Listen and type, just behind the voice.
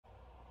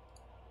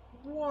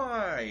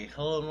Why,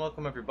 hello and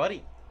welcome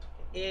everybody.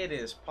 It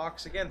is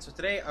Pohx again. So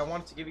today I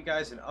wanted to give you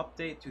guys an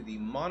update to the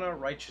Mana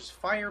Righteous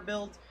Fire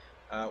build.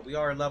 We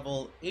are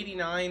level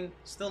 89,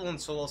 still in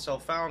solo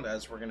self-found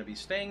as we're going to be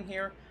staying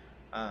here.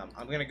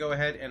 I'm going to go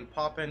ahead and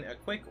pop in a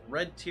quick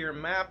red tier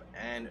map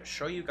and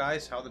show you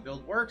guys how the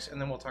build works, and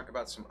then we'll talk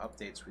about some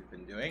updates we've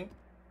been doing.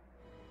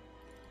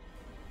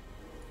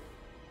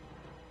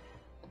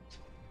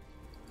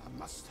 I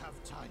must have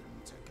time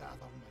to gather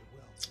my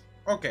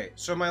will. Okay,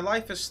 so my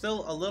life is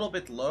still a little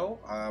bit low.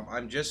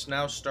 I'm just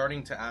now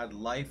starting to add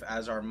life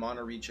as our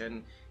mana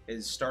regen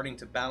is starting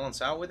to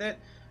balance out with it.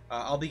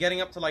 I'll be getting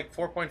up to like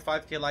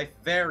 4.5k life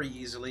very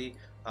easily.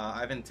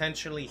 I've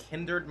intentionally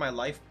hindered my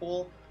life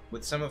pool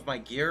with some of my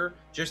gear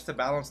just to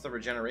balance the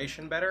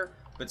regeneration better.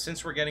 But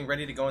since we're getting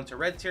ready to go into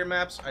red tier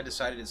maps, I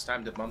decided it's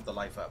time to bump the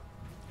life up.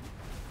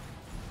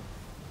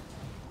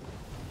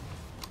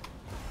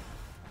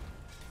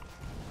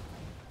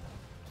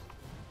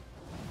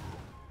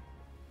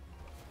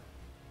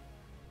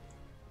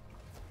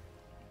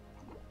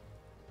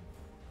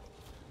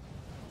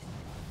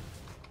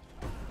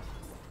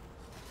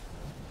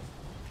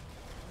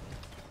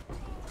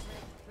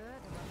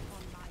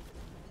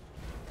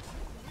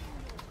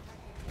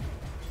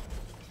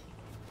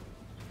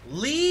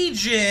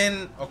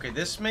 Legion! Okay,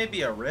 this may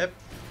be a rip.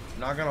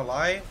 I'm not gonna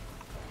lie.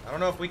 I don't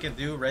know if we can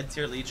do red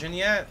tier Legion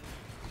yet,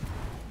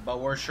 but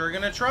we're sure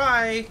gonna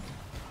try.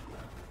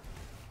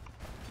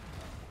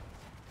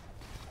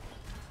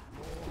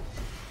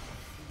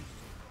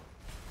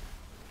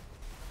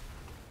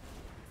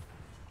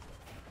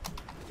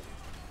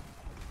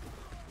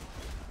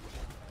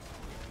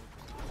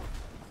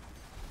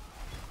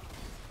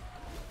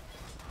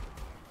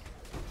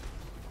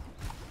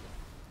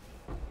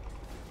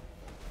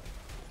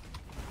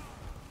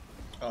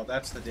 Oh,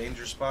 that's the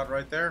danger spot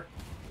right there.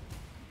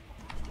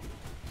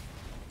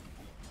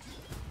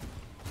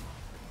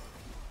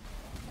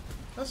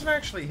 Doesn't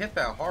actually hit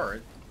that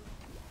hard.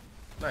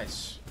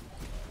 Nice.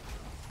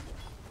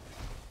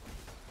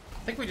 I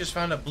think we just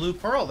found a blue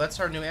pearl. That's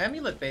our new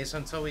amulet base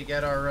until we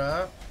get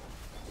our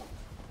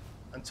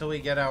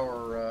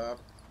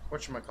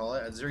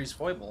whatchamacallit, Aziri's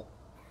foible.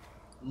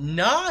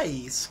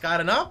 Nice! Got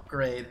an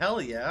upgrade.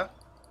 Hell yeah.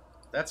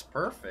 That's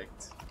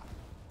perfect.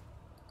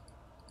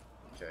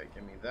 Okay,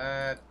 give me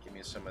that. Give me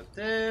some of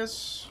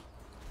this.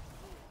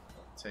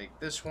 Take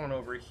this one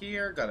over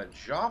here. Got a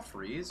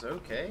Joffrey's.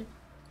 Okay.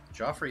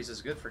 Joffrey's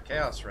is good for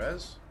Chaos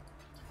Res.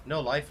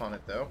 No life on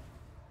it, though.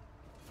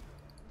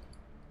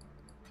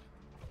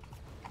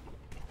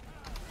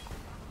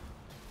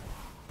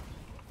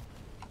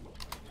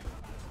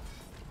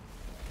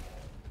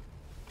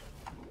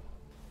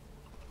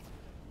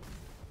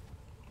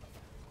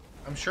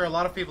 I'm sure a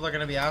lot of people are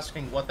going to be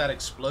asking what that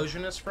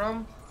explosion is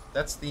from.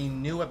 That's the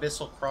new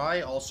Abyssal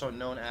Cry, also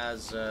known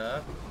as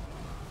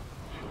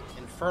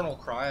Infernal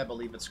Cry, I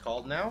believe it's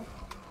called now.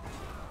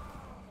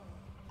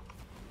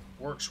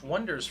 Works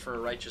wonders for a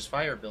Righteous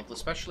Fire build,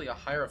 especially a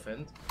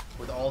Hierophant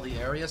with all the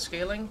area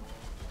scaling.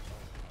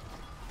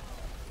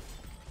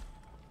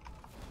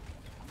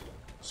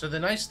 So the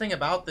nice thing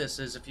about this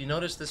is, if you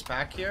notice this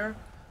pack here,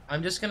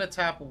 I'm just going to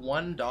tap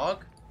one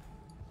dog,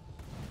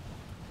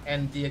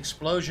 and the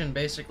explosion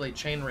basically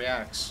chain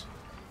reacts.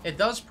 It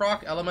does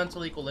proc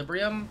Elemental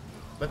Equilibrium,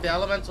 but the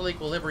Elemental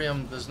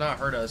Equilibrium does not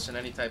hurt us in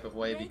any type of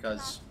way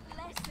because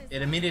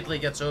it immediately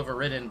gets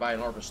overridden by an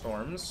Orb of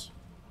Storms.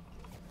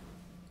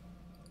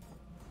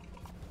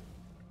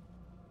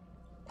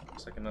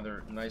 Looks like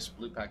another nice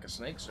blue pack of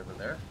snakes over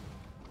there.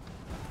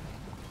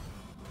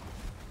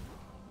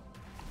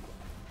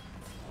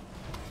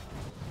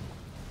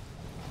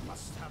 I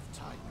must have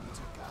time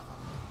to gather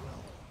my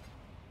will.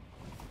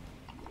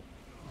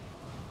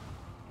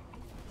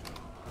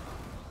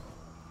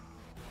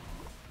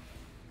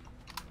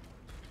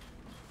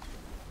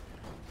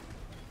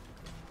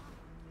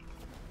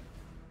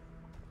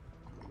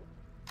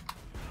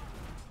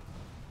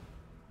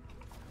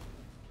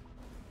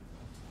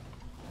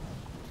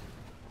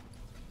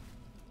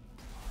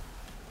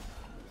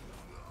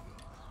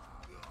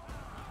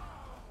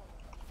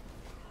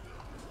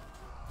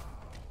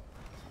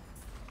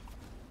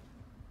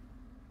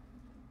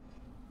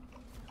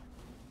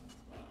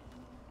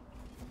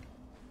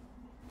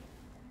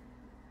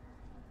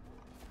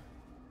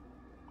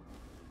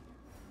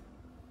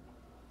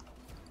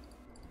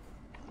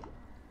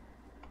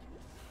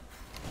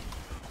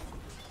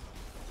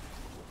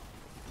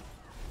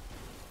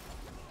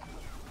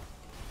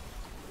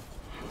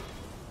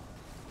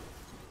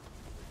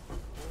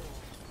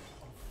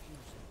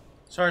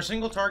 So our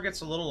single target's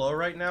a little low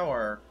right now.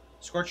 Our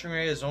Scorching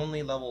Ray is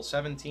only level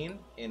 17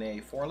 in a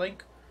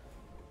 4-link,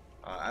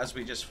 as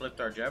we just flipped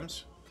our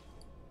gems.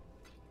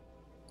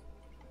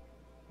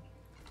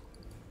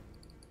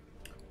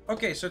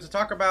 Okay, so to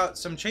talk about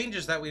some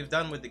changes that we've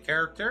done with the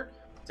character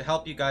to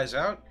help you guys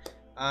out.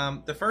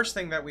 The first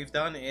thing that we've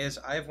done is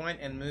I've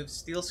went and moved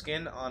Steel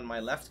Skin on my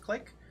left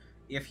click.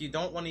 If you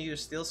don't want to use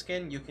Steel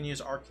Skin, you can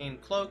use Arcane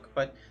Cloak,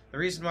 but the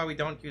reason why we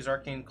don't use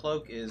Arcane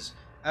Cloak is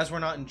As we're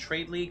not in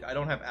Trade League, I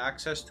don't have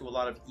access to a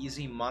lot of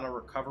easy mana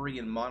recovery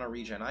and mana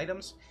regen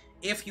items.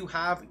 If you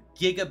have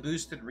Giga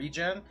boosted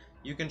regen,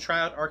 you can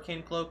try out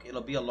Arcane Cloak.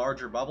 It'll be a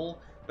larger bubble,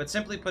 but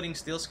simply putting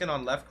Steel Skin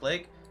on left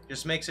click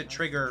just makes it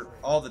trigger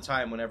all the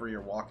time whenever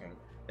you're walking.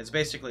 It's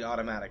basically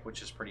automatic,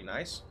 which is pretty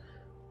nice.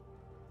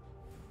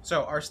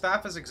 So our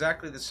staff is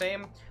exactly the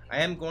same. I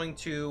am going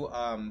to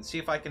see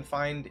if I can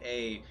find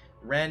a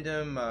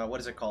random, what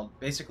is it called?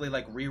 Basically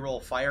like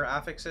reroll fire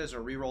affixes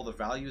or reroll the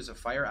values of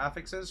fire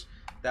affixes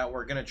that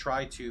we're going to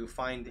try to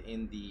find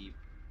in the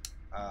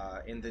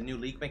new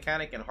league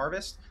mechanic and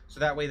harvest. So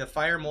that way the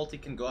fire multi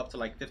can go up to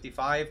like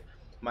 55.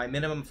 My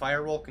minimum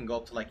fire roll can go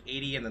up to like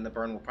 80, and then the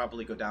burn will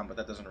probably go down, but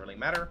that doesn't really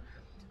matter.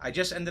 I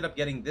just ended up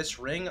getting this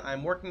ring.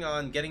 I'm working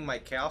on getting my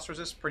chaos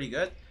resist pretty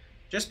good,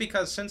 just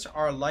because since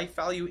our life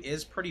value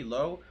is pretty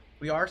low,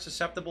 we are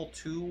susceptible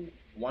to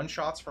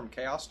one-shots from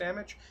chaos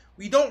damage.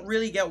 We don't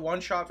really get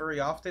one-shot very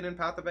often in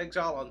Path of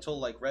Exile until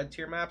like red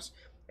tier maps.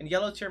 In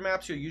yellow tier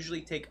maps, you'll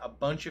usually take a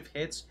bunch of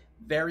hits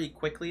very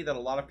quickly that a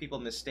lot of people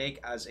mistake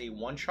as a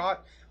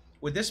one-shot.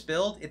 With this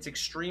build, it's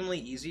extremely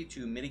easy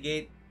to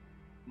mitigate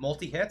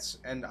multi-hits,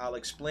 and I'll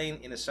explain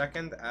in a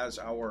second as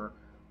our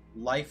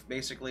life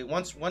basically.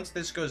 Once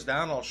this goes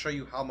down, I'll show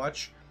you how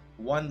much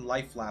one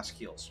life flask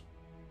heals.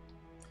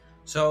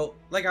 So,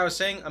 like I was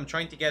saying, I'm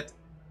trying to get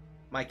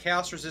my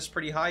chaos resist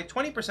pretty high.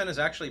 20% is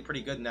actually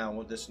pretty good now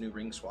with this new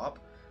ring swap.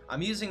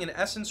 I'm using an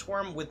Essence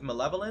Worm with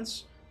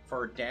Malevolence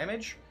for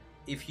damage.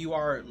 If you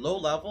are low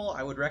level,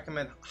 I would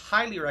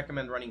highly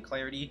recommend running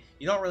Clarity.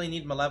 You don't really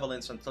need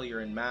Malevolence until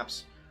you're in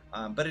maps,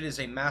 but it is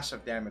a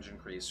massive damage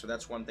increase, so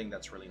that's one thing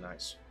that's really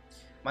nice.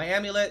 My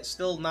amulet,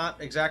 still not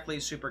exactly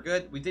super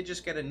good. We did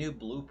just get a new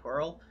blue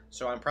pearl,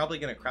 so I'm probably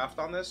going to craft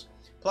on this.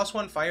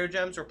 +1 fire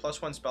gems or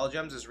 +1 spell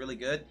gems is really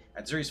good.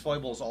 Adziri's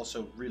Foible is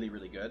also really,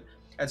 really good.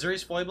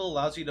 Adziri's Foible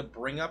allows you to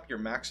bring up your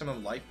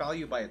maximum life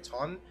value by a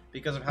ton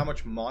because of how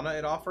much mana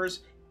it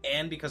offers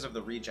and because of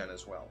the regen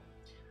as well.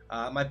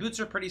 My boots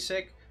are pretty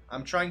sick.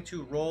 I'm trying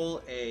to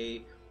roll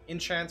a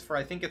enchant for,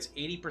 I think it's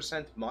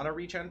 80% mana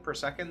regen per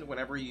second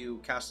whenever you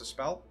cast a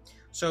spell.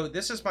 So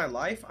this is my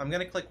life. I'm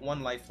going to click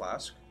 1 life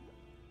flask.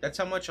 That's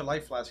how much a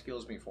life flask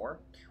heals me for.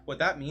 What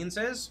that means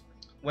is,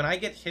 when I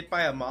get hit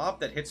by a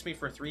mob that hits me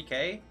for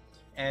 3k,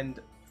 and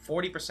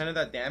 40% of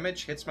that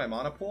damage hits my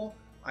mana pool,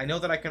 I know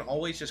that I can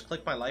always just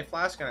click my life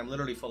flask and I'm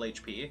literally full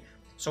HP.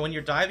 So when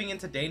you're diving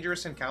into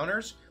dangerous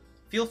encounters,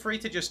 feel free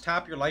to just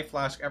tap your life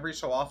flask every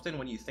so often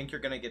when you think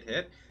you're going to get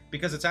hit,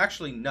 because it's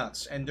actually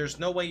nuts, and there's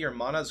no way your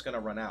mana is going to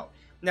run out.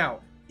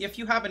 Now, if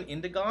you have an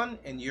Indigon,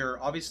 and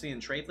you're obviously in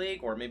Trade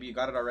League, or maybe you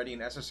got it already in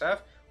SSF,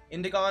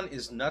 Indigon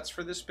is nuts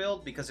for this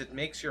build because it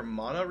makes your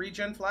mana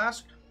regen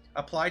flask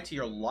apply to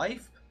your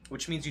life,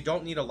 which means you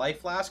don't need a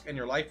life flask, and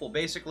your life will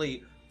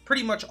basically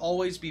pretty much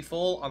always be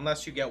full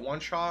unless you get one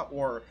shot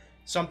or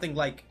something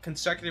like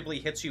consecutively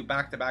hits you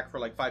back to back for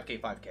like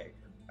 5k,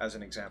 as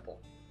an example.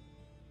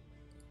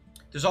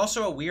 There's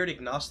also a weird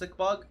agnostic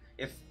bug,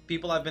 if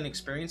people have been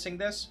experiencing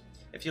this.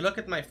 If you look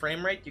at my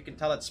frame rate, you can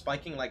tell it's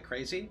spiking like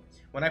crazy.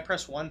 When I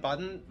press one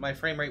button, my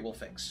frame rate will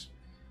fix.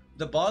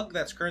 The bug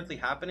that's currently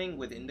happening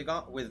with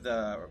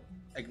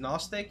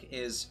agnostic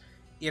is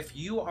if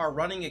you are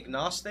running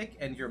agnostic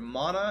and your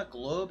mana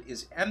globe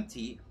is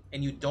empty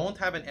and you don't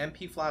have an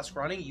MP flask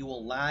running, you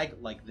will lag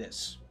like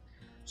this.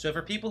 So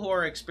for people who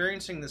are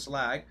experiencing this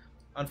lag,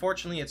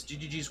 unfortunately it's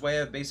GGG's way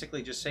of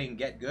basically just saying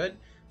get good.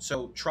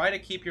 So try to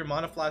keep your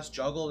mana flask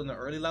juggled in the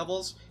early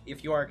levels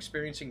if you are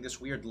experiencing this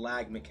weird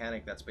lag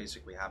mechanic that's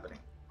basically happening.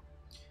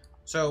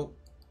 So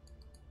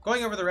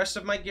going over the rest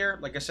of my gear,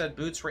 like I said,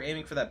 boots, we're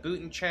aiming for that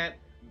boot enchant.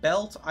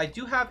 Belt, I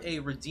do have a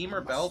Redeemer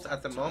belt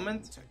at the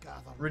moment.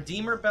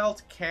 Redeemer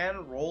belt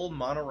can roll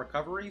mana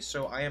recovery,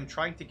 so I am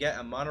trying to get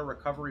a mana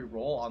recovery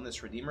roll on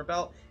this Redeemer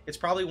belt. It's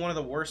probably one of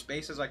the worst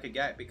bases I could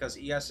get because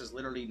ES is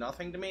literally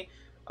nothing to me.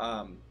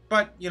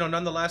 But, you know,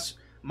 nonetheless,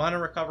 mana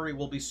recovery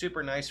will be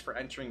super nice for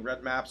entering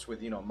red maps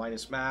with, you know,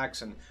 minus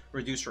max and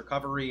reduced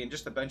recovery and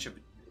just a bunch of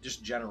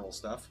just general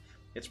stuff.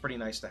 It's pretty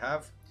nice to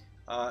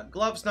have.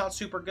 Gloves, not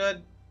super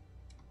good.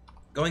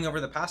 Going over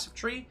the passive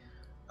tree,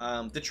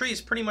 the tree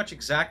is pretty much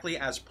exactly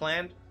as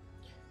planned.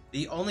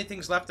 The only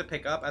things left to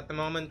pick up at the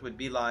moment would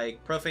be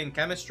like Profane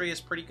Chemistry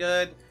is pretty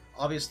good.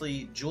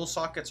 Obviously, Jewel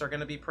Sockets are going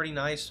to be pretty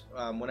nice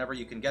whenever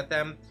you can get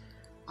them.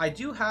 I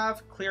do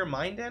have Clear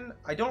Mind in.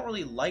 I don't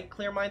really like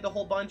Clear Mind a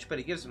whole bunch, but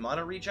it gives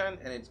mana regen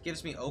and it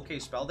gives me okay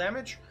spell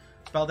damage.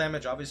 Spell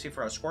damage obviously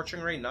for our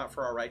Scorching Ray, not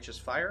for our Righteous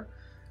Fire.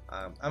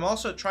 I'm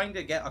also trying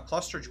to get a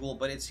Cluster Jewel,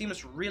 but it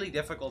seems really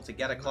difficult to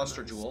get a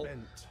Cluster Jewel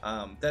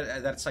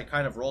that's like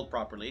kind of rolled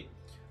properly.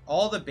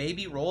 All the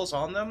baby rolls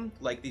on them,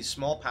 like these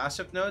small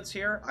passive nodes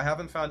here, I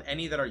haven't found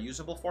any that are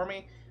usable for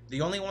me.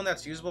 The only one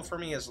that's usable for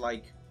me is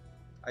like,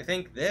 I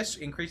think this,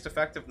 Increased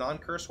Effective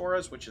Non-Curse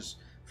Auras, which is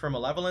for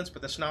Malevolence,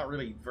 but that's not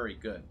really very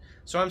good.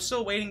 So I'm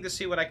still waiting to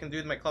see what I can do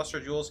with my Cluster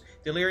Jewels.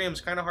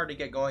 Delirium's kind of hard to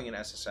get going in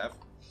SSF.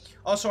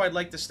 Also, I'd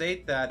like to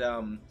state that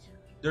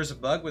there's a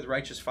bug with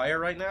Righteous Fire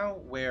right now,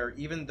 where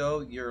even though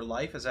your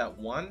life is at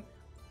 1,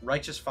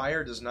 Righteous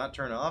Fire does not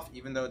turn off,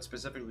 even though it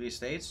specifically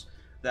states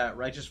that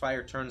Righteous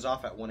Fire turns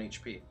off at 1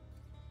 HP.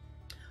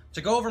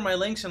 To go over my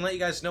links and let you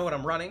guys know what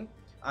I'm running,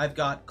 I've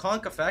got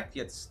Conk Effect.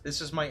 Yes, this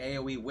is my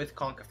AoE with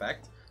Conk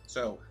Effect.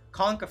 So,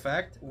 Conk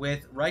Effect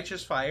with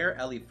Righteous Fire,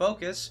 LE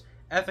Focus,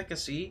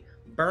 Efficacy,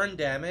 Burn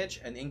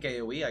Damage, and Ink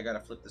AoE. I gotta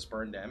flip this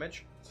Burn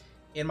Damage.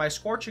 In my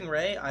Scorching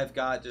Ray, I've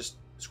got just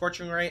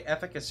Scorching Ray,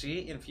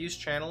 Efficacy, Infused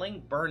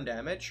Channeling, Burn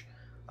Damage.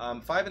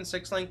 5 and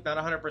 6 link, not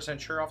 100%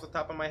 sure off the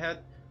top of my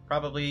head.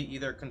 Probably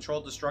either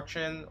Controlled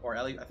Destruction or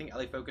LE, I think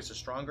LE Focus is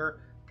stronger,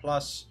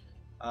 plus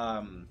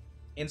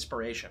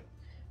Inspiration.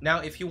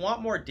 Now, if you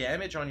want more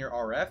damage on your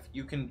RF,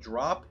 you can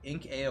drop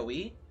Ink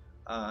AoE.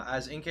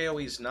 As Ink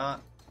AoE is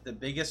not the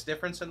biggest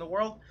difference in the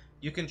world,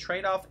 you can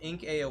trade off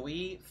Ink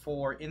AoE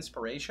for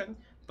Inspiration,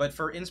 but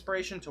for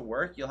Inspiration to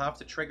work, you'll have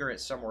to trigger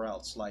it somewhere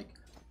else, like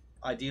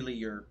ideally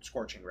your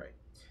Scorching Ray.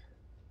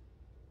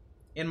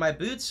 In my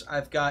boots,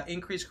 I've got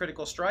Increased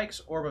Critical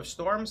Strikes, Orb of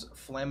Storms,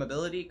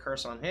 Flammability,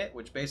 Curse on Hit,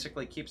 which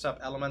basically keeps up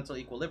Elemental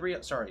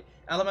Equilibrium,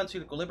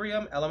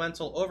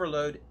 Elemental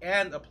Overload,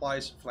 and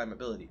applies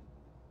Flammability.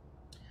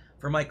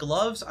 For my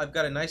gloves, I've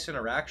got a nice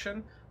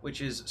interaction, which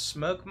is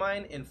Smoke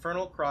Mine,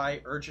 Infernal Cry,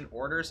 Urgent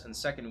Orders, and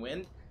Second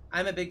Wind.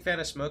 I'm a big fan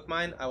of Smoke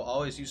Mine. I will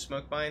always use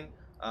Smoke Mine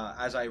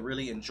as I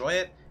really enjoy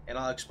it, and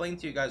I'll explain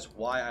to you guys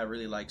why I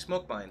really like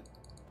Smoke Mine.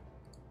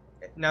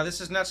 Now, this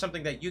is not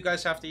something that you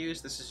guys have to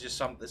use. This is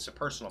just it's a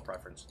personal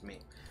preference to me.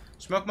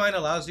 Smoke Mine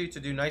allows you to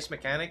do nice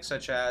mechanics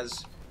such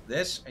as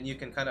this, and you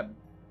can kind of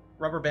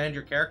rubber band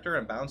your character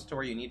and bounce to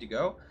where you need to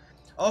go.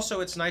 Also,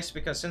 it's nice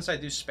because since I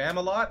do spam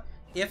a lot,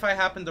 if I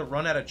happen to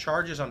run out of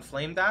charges on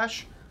Flame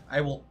Dash, I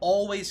will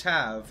always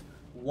have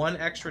 1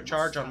 extra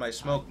charge on my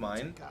Smoke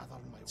Mine.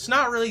 It's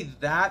not really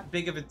that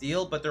big of a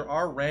deal, but there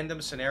are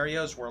random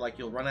scenarios where like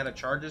you'll run out of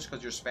charges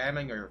because you're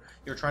spamming or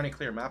you're trying to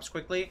clear maps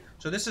quickly.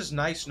 So this is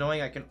nice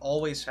knowing I can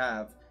always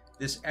have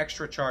this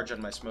extra charge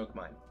on my Smoke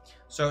Mine.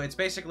 So it's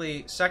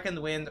basically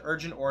Second Wind,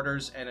 Urgent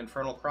Orders, and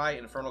Infernal Cry.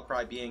 Infernal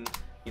Cry being,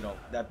 you know,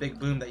 that big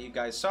boom that you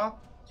guys saw.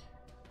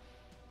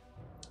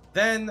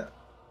 Then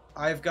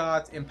I've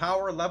got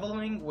Empower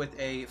Leveling with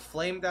a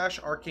Flame Dash,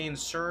 Arcane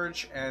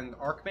Surge, and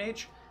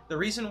Archmage. The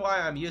reason why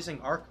I'm using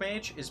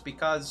Archmage is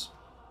because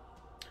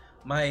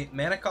my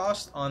mana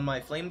cost on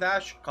my Flame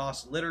Dash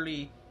costs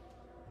literally...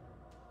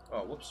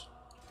 Oh, whoops.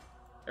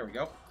 There we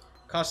go.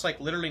 Costs like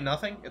literally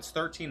nothing. It's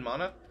 13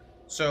 mana.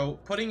 So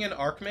putting in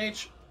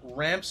Archmage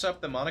ramps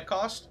up the mana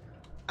cost.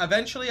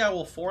 Eventually I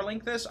will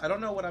 4-link this. I don't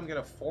know what I'm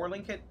going to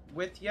 4-link it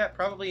with yet.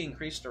 Probably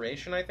Increased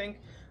Duration, I think.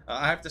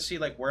 I have to see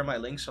like where my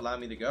links allow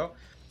me to go.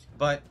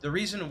 But the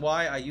reason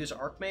why I use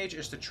Archmage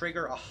is to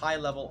trigger a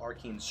high-level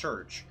Arcane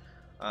Surge.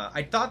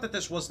 I thought that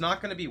this was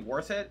not going to be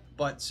worth it,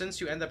 but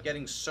since you end up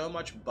getting so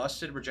much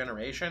busted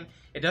regeneration,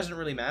 it doesn't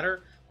really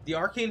matter. The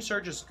Arcane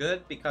Surge is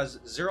good because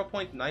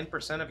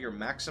 0.9% of your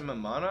maximum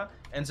mana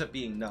ends up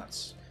being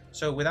nuts.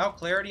 So without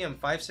Clarity, I'm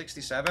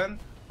 567.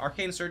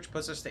 Arcane Surge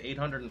puts us to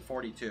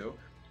 842,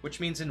 which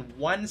means in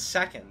 1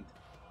 second,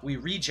 we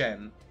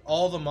regen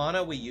all the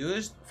mana we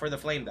used for the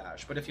Flame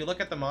Dash. But if you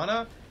look at the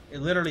mana,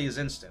 it literally is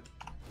instant.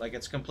 Like,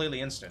 it's completely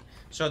instant.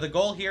 So the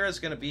goal here is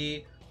going to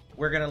be,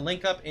 we're going to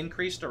link up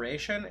Increased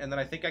Duration, and then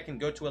I think I can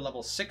go to a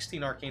level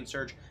 16 Arcane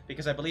Surge,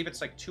 because I believe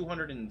it's like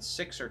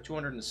 206 or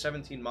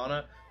 217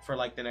 mana for,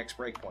 like, the next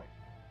breakpoint.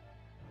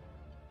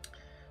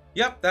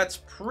 Yep,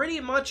 that's pretty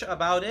much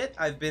about it.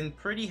 I've been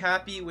pretty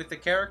happy with the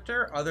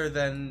character, other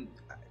than,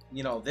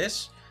 you know,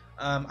 this.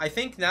 I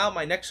think now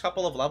my next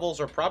couple of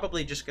levels are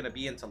probably just going to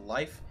be into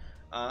life.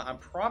 I'm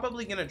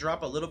probably going to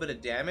drop a little bit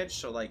of damage,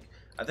 so, like,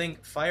 I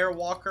think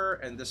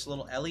Firewalker and this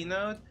little Ellie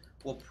node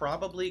will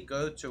probably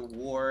go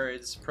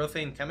towards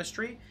Profane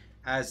Chemistry,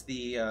 as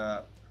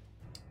the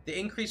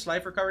increased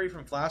life recovery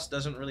from Flask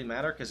doesn't really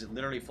matter because it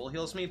literally full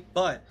heals me,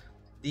 but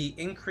the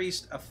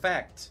increased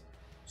effect,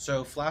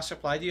 so Flask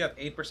Supply, you have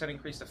 8%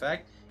 increased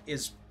effect,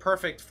 is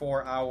perfect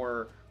for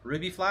our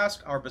Ruby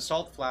Flask, our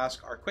Basalt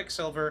Flask, our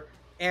Quicksilver,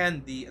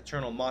 and the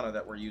Eternal Mana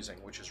that we're using,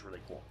 which is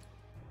really cool.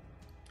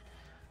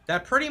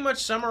 That pretty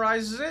much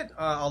summarizes it.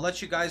 I'll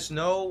let you guys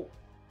know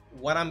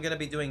what I'm going to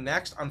be doing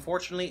next.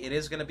 Unfortunately, it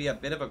is going to be a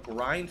bit of a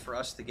grind for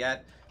us to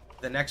get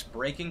the next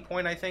breaking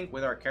point, I think,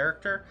 with our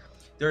character.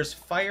 There's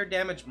fire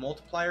damage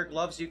multiplier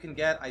gloves you can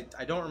get.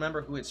 I don't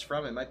remember who it's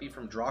from. It might be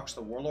from Drox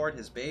the Warlord,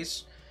 his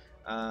base.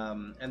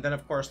 And then,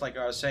 of course, like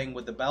I was saying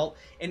with the belt.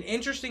 An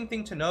interesting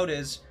thing to note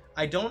is,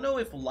 I don't know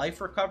if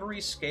life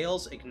recovery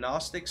scales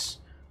Agnostic's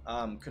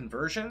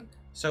conversion.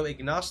 So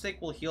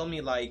Agnostic will heal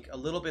me like a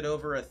little bit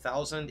over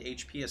 1,000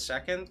 HP a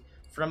second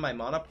from my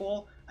mana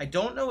pool. I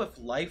don't know if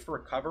life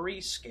recovery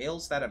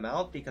scales that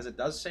amount because it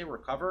does say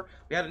recover.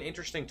 We had an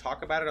interesting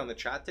talk about it on the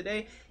chat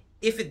today.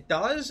 If it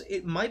does,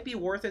 it might be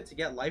worth it to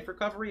get life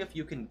recovery if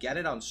you can get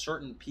it on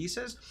certain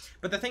pieces.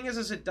 But the thing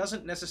is it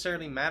doesn't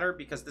necessarily matter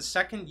because the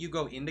second you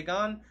go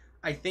Indigon,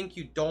 I think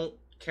you don't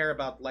care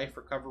about life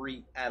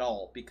recovery at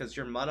all because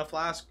your mana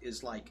flask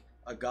is like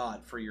a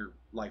god for your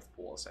life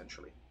pool,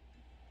 essentially.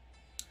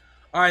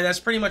 Alright, that's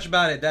pretty much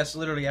about it. That's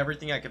literally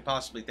everything I could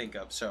possibly think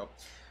of. So,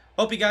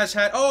 hope you guys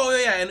had... Oh,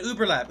 yeah, and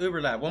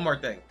Uberlab. One more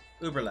thing.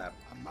 Uberlab.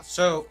 I must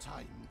So, have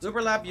time to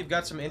Uberlab, gather you've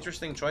got my some thoughts.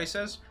 interesting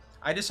choices.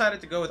 I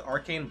decided to go with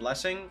Arcane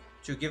Blessing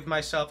to give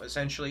myself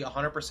essentially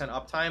 100%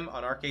 uptime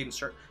on Arcane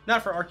Search.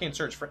 Not for Arcane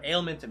Search, for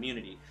Ailment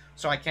Immunity.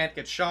 So I can't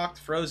get shocked,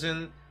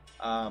 frozen,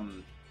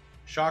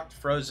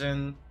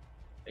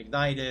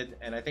 ignited,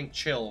 and I think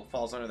chill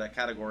falls under that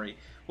category,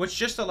 which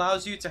just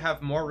allows you to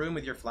have more room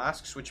with your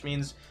flasks, which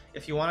means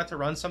if you wanted to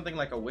run something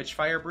like a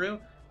Witchfire Brew,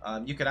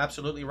 you could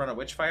absolutely run a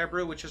Witchfire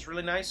Brew, which is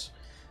really nice.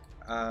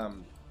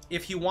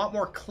 If you want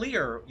more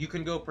clear, you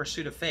can go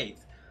Pursuit of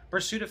Faith.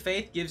 Pursuit of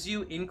Faith gives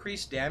you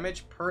increased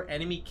damage per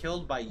enemy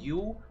killed by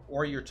you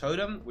or your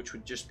totem, which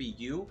would just be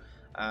you.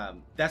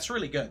 That's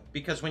really good,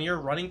 because when you're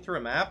running through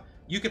a map,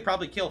 you could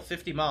probably kill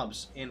 50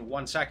 mobs in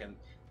 1 second,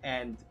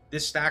 and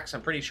this stacks,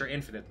 I'm pretty sure,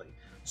 infinitely.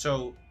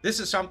 So this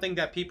is something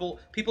that people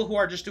who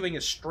are just doing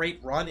a straight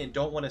run and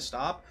don't want to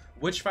stop,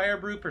 Witchfire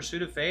Brew,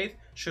 Pursuit of Faith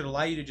should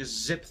allow you to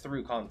just zip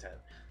through content.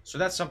 So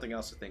that's something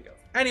else to think of.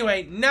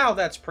 Anyway, now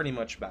that's pretty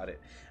much about it.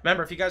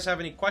 Remember, if you guys have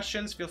any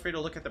questions, feel free to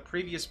look at the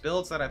previous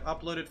builds that I've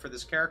uploaded for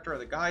this character or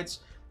the guides.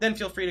 Then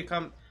feel free to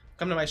come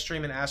to my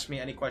stream and ask me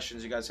any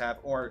questions you guys have,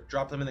 or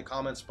drop them in the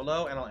comments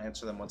below and I'll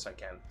answer them once I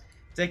can.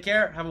 Take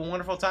care, have a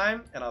wonderful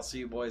time, and I'll see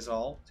you boys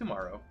all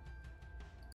tomorrow.